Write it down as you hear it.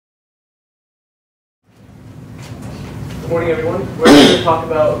morning, everyone. We're going to talk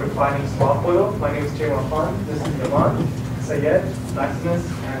about refining slop oil. My name is Jaywan Khan. This is Yaman, Sayed,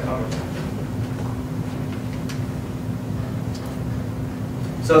 Maximus, and Amr.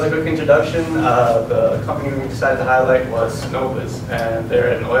 So as a quick introduction, the company we decided to highlight was Cenovus, and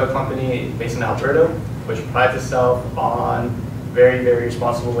they're an oil company based in Alberta, which prides itself on very, very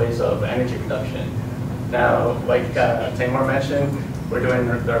responsible ways of energy production. Now, like Taimur mentioned, we're doing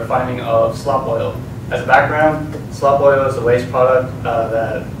the refining of slop oil. As a background, slop oil is a waste product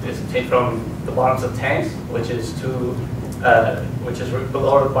that is obtained from the bottoms of tanks, which is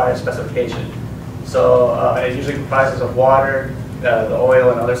below required specification. So it usually comprises of water, the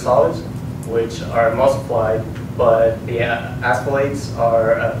oil, and other solids, which are emulsified, but the aspalates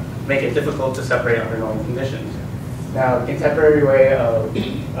make it difficult to separate under normal conditions. Now, the contemporary way of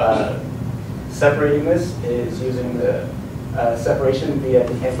separating this is using the separation via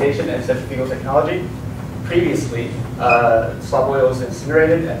decantation and centrifugal technology. Previously, slop oil was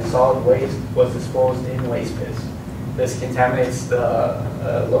incinerated and solid waste was disposed in waste pits. This contaminates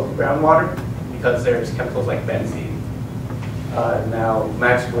the local groundwater because there's chemicals like benzene. Now,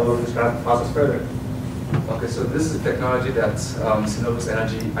 Max will describe the process further. Okay, so this is the technology that Cenovus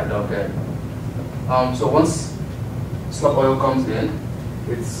Energy adopted. So once slop oil comes in,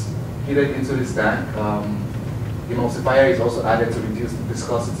 it's heated into this tank. Emulsifier is also added to reduce the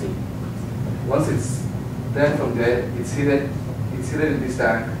viscosity. Once it's then from there, it's heated in this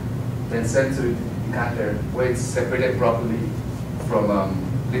tank, then sent to the decanter where it's separated properly from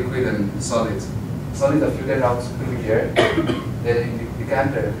liquid and solids. Solids are filtered out through here. Then in the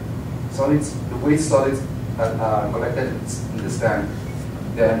decanter, the waste solids are collected in this tank.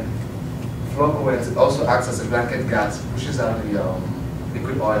 Then flocculent also acts as a blanket gas, pushes out the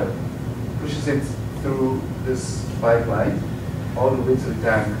liquid oil, pushes it through this pipeline all the way to the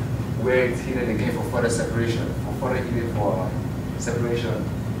tank, where it's heated again for further separation, separation.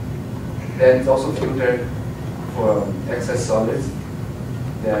 Then it's also filtered for excess solids.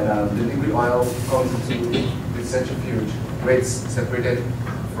 Then the liquid oil comes into the centrifuge, where it's separated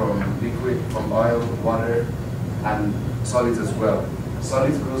from liquid, from oil, water, and solids as well.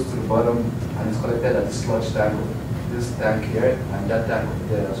 Solids goes to the bottom and is collected at the sludge tank, this tank here, and that tank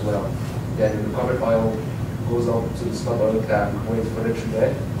over there as well. Then the recovered oil goes up to the slop oil tank, where it's further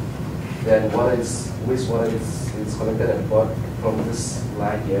treated. Then wastewater is collected at the bottom from this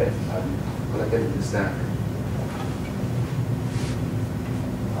line here and collected in this tank.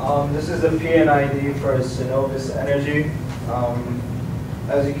 This is the PNID for Cenovus Energy.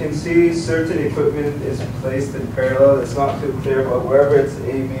 As you can see, certain equipment is placed in parallel. It's not too clear, but wherever it's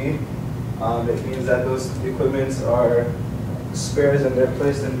AB, it means that those equipments are spares and they're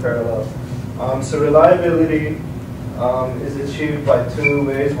placed in parallel. So reliability is achieved by two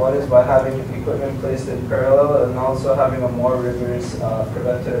ways. One is by having equipment placed in parallel and also having a more rigorous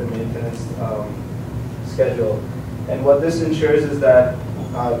preventative maintenance schedule. And what this ensures is that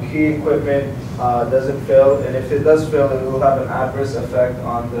key equipment doesn't fail, and if it does fail, it will have an adverse effect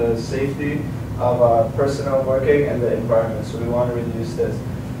on the safety of personnel working and the environment, so we want to reduce this.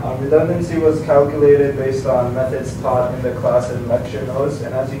 Redundancy was calculated based on methods taught in the class and lecture notes,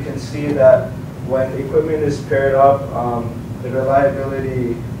 and as you can see that when equipment is paired up, the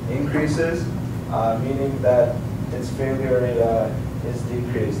reliability increases, meaning that its failure rate is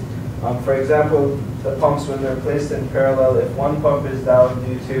decreased. For example, the pumps, when they're placed in parallel, if one pump is down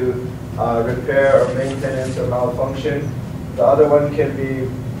due to repair or maintenance or malfunction, the other one can be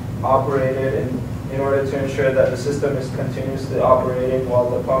operated in order to ensure that the system is continuously operating while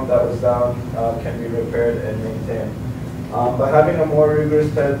the pump that was down can be repaired and maintained. By having a more rigorous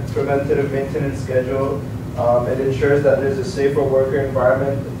preventative maintenance schedule, it ensures that there's a safer worker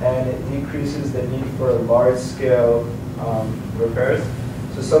environment and it decreases the need for large-scale repairs.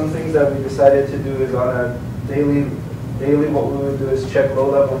 So some things that we decided to do is on a daily what we would do is check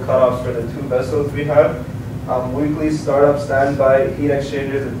low-level cutoffs for the two vessels we have. Weekly startup standby heat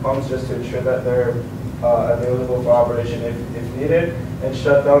exchangers and pumps just to ensure that they're available for operation if needed, and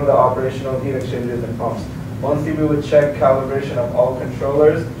shut down the operational heat exchangers and pumps. Monthly we would check calibration of all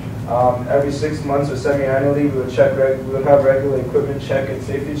controllers. Every 6 months or semi-annually we would have regular equipment check and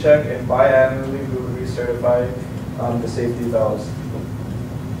safety check, and biannually we would recertify the safety valves.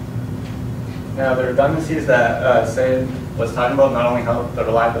 Now, the redundancies that Sayed was talking about not only help the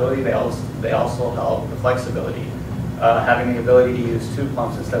reliability, they also help the flexibility. Having the ability to use two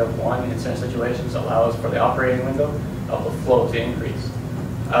pumps instead of one in certain situations allows for the operating window of the flow to increase.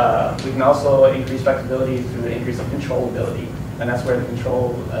 We can also increase flexibility through the increase of controllability, and that's where the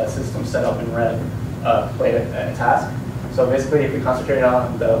control system set up in red played a task. So basically, if we concentrate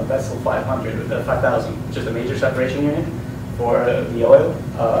on the vessel 500, the 5000, which is the major separation unit for the oil,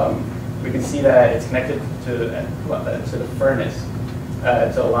 we can see that it's connected to the furnace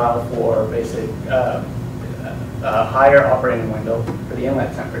to allow for basic a higher operating window for the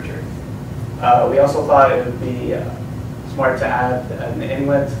inlet temperature. We also thought it would be smart to add an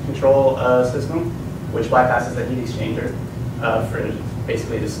inlet control system, which bypasses the heat exchanger for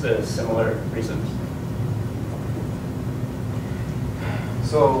basically just similar reasons.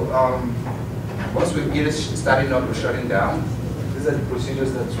 So once we get it starting up or shutting down, these are the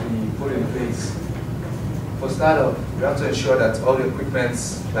procedures that we put in place. For startup, we have to ensure that all the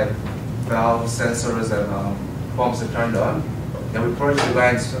equipments like valves, sensors, and pumps are turned on. And we purge the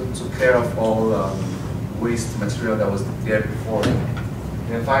lines to clear off all waste material that was there before.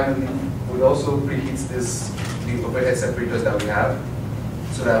 And finally, we also preheat the overhead separators that we have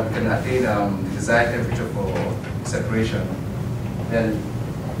so that we can attain the desired temperature for separation. Then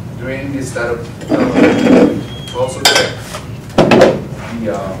during this startup, we also check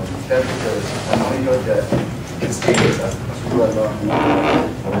the temperatures and monitor the stages as we go along.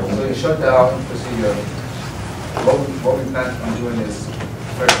 So in shutdown procedure, what we plan on doing is,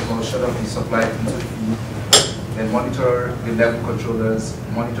 first of all, shut off the supply into the feed, then monitor the level controllers,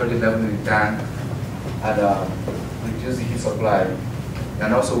 monitor the level in the tank, and reduce the heat supply.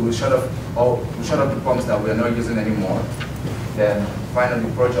 And also we'll shut off the pumps that we're not using anymore. Then finally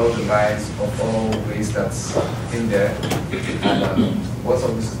purge all the lines of all waste that's in there. And once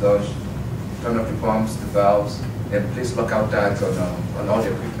all this is done, turn off the pumps, the valves, and place lockout tags on all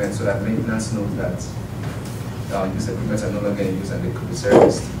the equipment so that maintenance knows that these equipment are no longer in use and they could be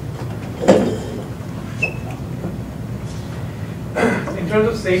serviced. In terms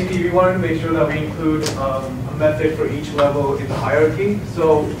of safety, we wanted to make sure that we include a method for each level in the hierarchy.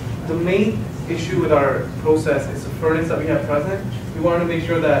 So the main issue with our process is the furnace that we have present. We wanted to make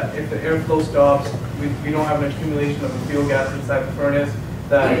sure that if the airflow stops, we don't have an accumulation of the fuel gas inside the furnace,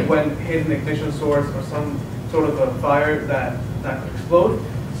 that when hit an ignition source or some sort of a fire that could explode.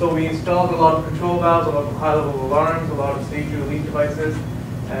 So we installed a lot of control valves, a lot of high-level alarms, a lot of safety relief devices,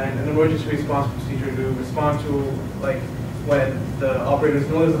 and an emergency response procedure to respond to, like, when the operators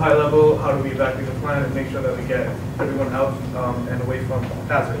know there's a high level, how do we evacuate the plant and make sure that we get everyone out and away from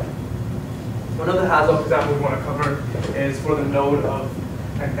hazard. One of the hazard examples we want to cover is for the node of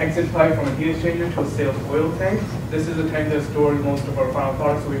an exit pipe from a heat exchanger to a sales oil tank. This is a tank that stores most of our final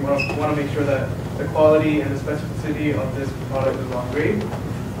products, so we want to make sure that the quality and the specificity of this product is on grade.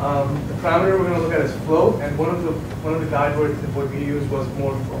 The parameter we're going to look at is flow, and one of the guide words that we used was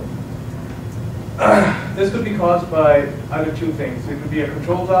more flow. This could be caused by either two things. It could be a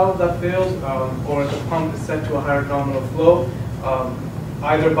control valve that fails, or the pump is set to a higher nominal flow,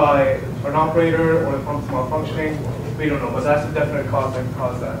 either by an operator or the pump is malfunctioning. We don't know, but that's a definite cause that can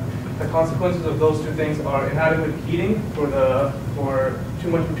cause that. The consequences of those two things are inadequate heating for too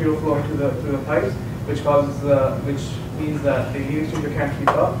much material flowing through the pipes, which means that the heat exchanger can't keep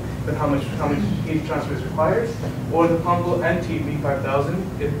up with how much heat transfer is required, or the pump will empty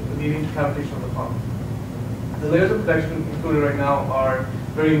V5000 leading to cavitation of the pump. The layers of protection included right now are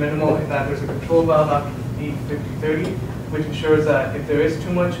very minimal in that there's a control valve after V5030, which ensures that if there is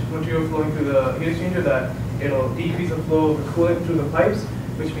too much material flowing through the heat exchanger, that it'll decrease the flow of the coolant through the pipes,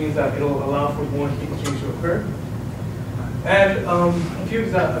 which means that it'll allow for more heat exchange to occur. And a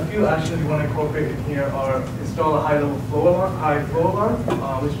few actions we want to incorporate in here are install a high flow alarm,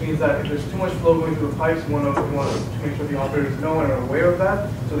 which means that if there's too much flow going through the pipes, we want to make sure the operators know and are aware of that,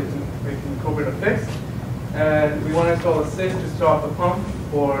 so they can incorporate a fix. And we want to install a SID to stop the pump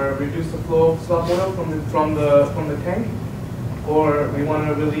or reduce the flow of slop oil from the tank, or we want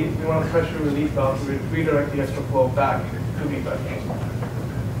a pressure relief valve to redirect the extra flow back to the vessel.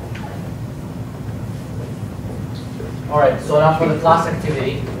 All right, so now for the class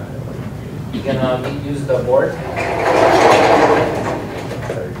activity, you're gonna use the board.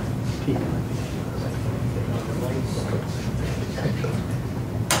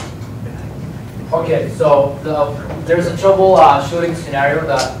 Okay, so there's a troubleshooting scenario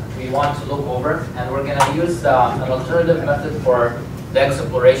that we want to look over, and we're gonna use an alternative method for the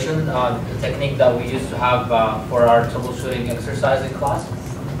exploration, the technique that we used to have for our troubleshooting exercise in class.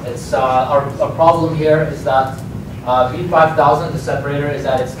 It's our problem here is that V5000, the separator, is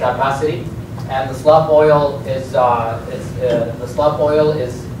at its capacity, and the slop oil is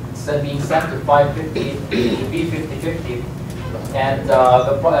being sent to 550 V5050, and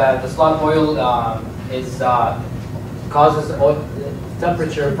the slop oil causes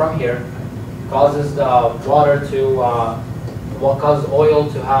temperature from here, causes causes oil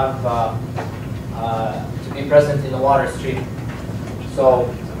to have to be be present in the water stream.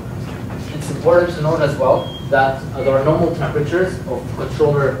 So it's important to note as well that the normal temperatures of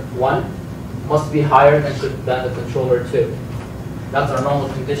controller 1 must be higher than the controller 2. That's our normal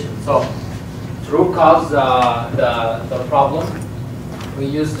condition. So to root cause the problem, we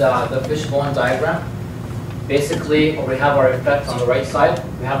use the fishbone diagram. Basically, we have our effect on the right side.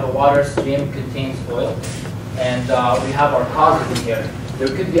 We have the water stream contains oil, and we have our causes in here. There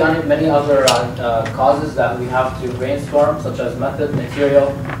could be many other causes that we have to brainstorm, such as method,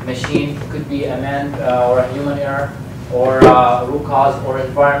 material, machine. It could be a man or a human error, or root cause, or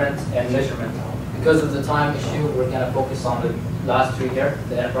environment and measurement. Because of the time issue, we're going to focus on the last two here,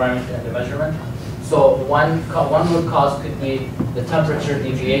 the environment and the measurement. So one root cause could be the temperature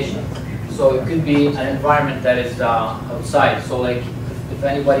deviation. So it could be an environment that is outside. So like if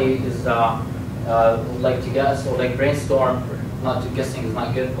anybody is would like to guess or like brainstorm, not to guessing is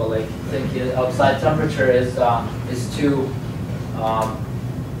not good, but like think outside temperature is too.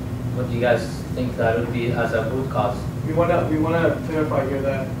 What do you guys think that would be as a root cause? We wanna clarify here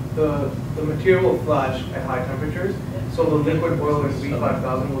that the material will flash at high temperatures, so the liquid oil in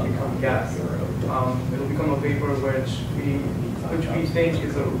V5000 will become gas. It'll become a vapor which we think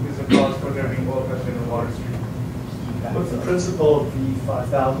is a cause for there being oil present in the water stream. What's the principle of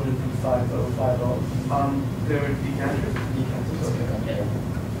V5000 and V5050? There would be decanters. Okay.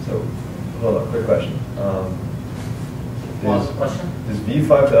 So, hold on, quick question. What was the question? Does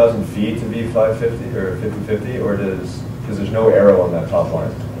V5000 feed to V550 or 5050, or because there's no arrow on that top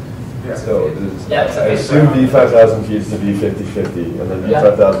line? Yeah. So Yeah, it's a I big assume arrow. V5000 feeds to V5050, and then Yeah.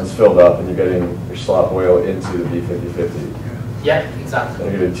 V5000 is filled up, and you're getting your slop oil into the V5050. Yeah, exactly.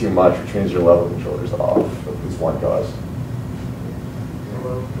 And you're getting too much, which means your level controllers off, at least one cause.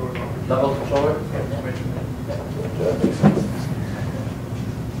 Level controller. Yeah, that makes sense.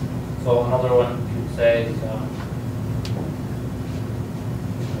 So another one you say is,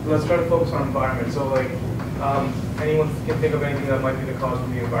 Let's try to focus on environment. So like, anyone can think of anything that might be the cause of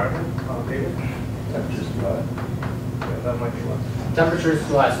the environment? David? Temperature's too high. Yeah, that might be one. temperature is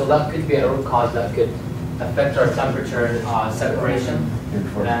too high, so that could be a root cause that could affect our temperature separation. And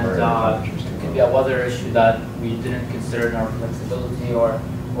it could be a weather issue that we didn't consider in our flexibility, or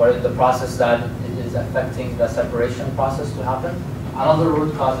in the process that it is affecting the separation process to happen. Another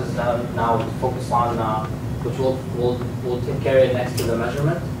root cause is now to focus on, which we'll take care of next to the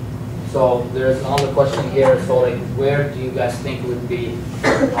measurement. So there's another question here. So like, where do you guys think would be,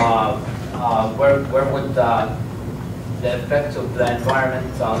 where would the effect of the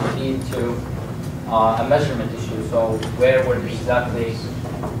environment lead to a measurement issue? So where would exactly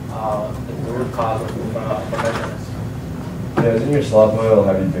the root cause of measurements? Yeah, isn't your slop oil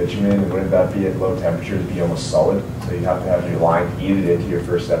heavy bitumen, and wouldn't that be at low temperatures be almost solid? So you have to have your line heated into your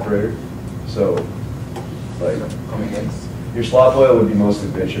first separator. So, like, Coming in. your slop oil would be mostly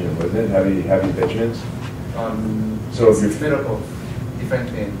bitumen, wouldn't it? Heavy bitumen's? So if It's you're- made up of different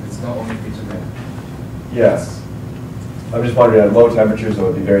things. It's not only bitumen. Yes. I'm just wondering, at low temperatures, it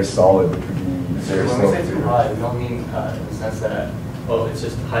would be very solid, which would be very When slow. we say too high, we don't mean in the sense that, oh, it's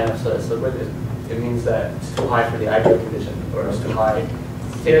just high enough so that it's liquid. It means that it's too high for the ideal condition, or it's too high,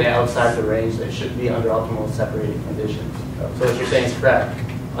 taking it outside the range that it should be under optimal separating conditions. So what you're saying is correct.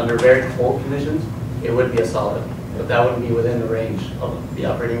 Under very cold conditions, it would be a solid, but that wouldn't be within the range of the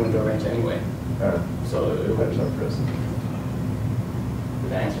operating window range anyway. So it would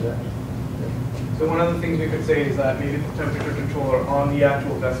answer that. So one of the things we could say is that maybe the temperature controller on the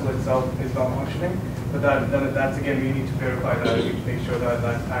actual vessel itself is not functioning, but that's again, we need to verify that and make sure that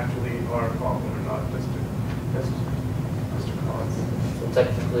that's actually our problem or not, just a cause. So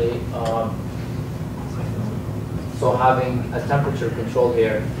technically, so having a temperature control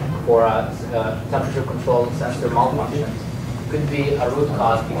here for a temperature control sensor malfunction could be a root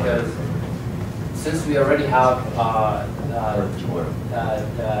cause, because since we already have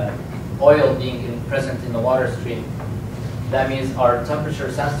oil being present in the water stream, that means our temperature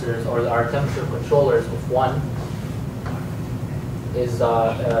sensors or our temperature controllers of one is,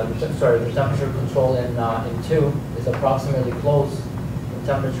 the temperature control in two is approximately close in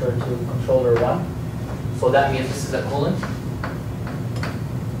temperature to controller one. So that means this is a coolant.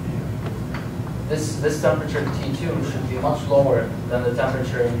 This temperature T2 should be much lower than the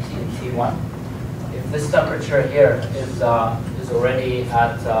temperature in T1. If this temperature here is already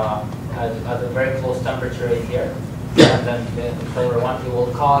at a very close temperature in here, and then the controller one, it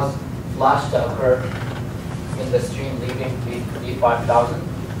will cause flash to occur in the stream leaving V5000,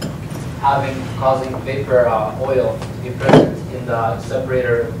 causing vapor oil to be present in the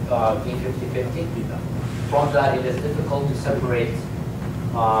separator V5050. From that, it is difficult to separate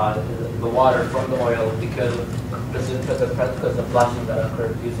the water from the oil because of the flushing that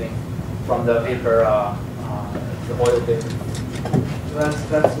occurred using from the vapor, the oil vapor. So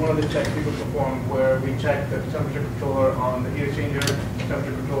that's one of the checks we could perform where we check the temperature controller on the heat exchanger, the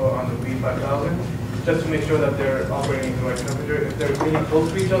temperature controller on the V5000, just to make sure that they're operating at the right temperature. If they're really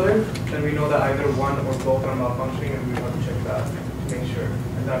close to each other, then we know that either one or both are malfunctioning, and we have to check that to make sure.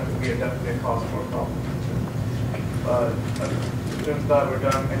 And that could be a definite cause for a problem. In terms of that, we're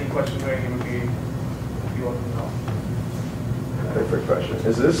done. Any questions or anything would be welcome to help. I have a quick question.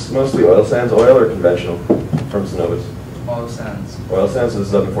 Is this mostly oil sands oil or conventional from Cenovus? Oil sands. Oil sands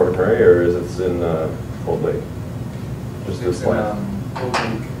is up in Fort McMurray, or is it in Cold Lake? Just this It's in, plant? Cold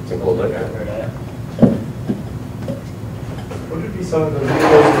Lake. It's in Cold Lake? What would be some of the rules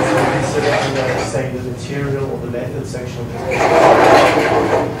that you consider in saying the material or the method section of this?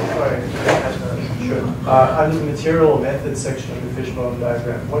 Sorry, Sure. Under the material or method section of the fishbone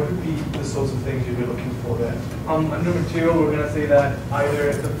diagram, what would be the sorts of things you'd be looking for there? under material, we're going to say that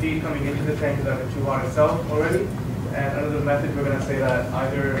either the feed coming into the tank is either too hot itself already, and under the method, we're going to say that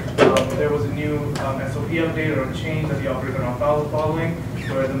either there was a new SOP update or a change that the operator now following,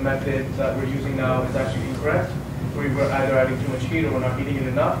 where the method that we're using now is actually incorrect. We were either adding too much heat or we're not heating it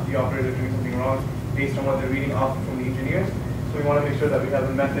enough. The operator is doing something wrong based on what they're reading off from the engineers. So we want to make sure that we have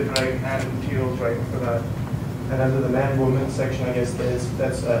the method right and the materials right for that. And under the man-woman section, I guess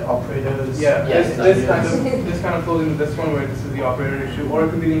that's operators. Yeah, Yes, this kind of flows into this one where this is the operator issue, or it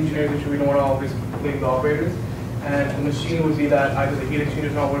could be the engineer's issue. We don't want to always blame the operators. And the machine would be that either the heat exchanger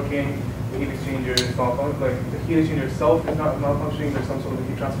is not working, the heat exchanger is malfunctioning, like the heat exchanger itself is not malfunctioning. There's some sort of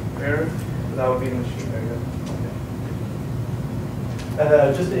heat transfer error. So that would be the machine area.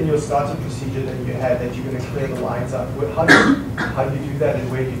 And just in your startup procedure that you had, that you're going to clear the lines up, how do you do that, and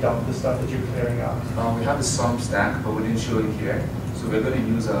where do you dump the stuff that you're clearing out? We have the sump stack, but we didn't show it here. So we're going to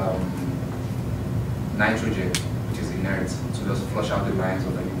use nitrogen, which is inert, to just flush out the lines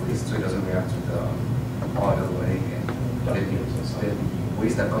of any waste so it doesn't react with the oil or anything. The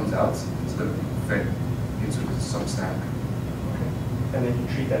waste that comes out is going to be fed into the sump stack. Okay. And then you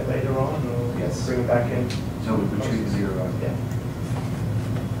treat that later on, or Yes. bring it back in? So we treat it later on. Yeah.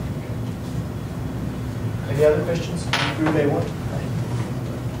 Any other questions? Group A1?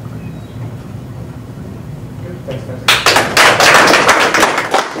 Good, thanks, guys.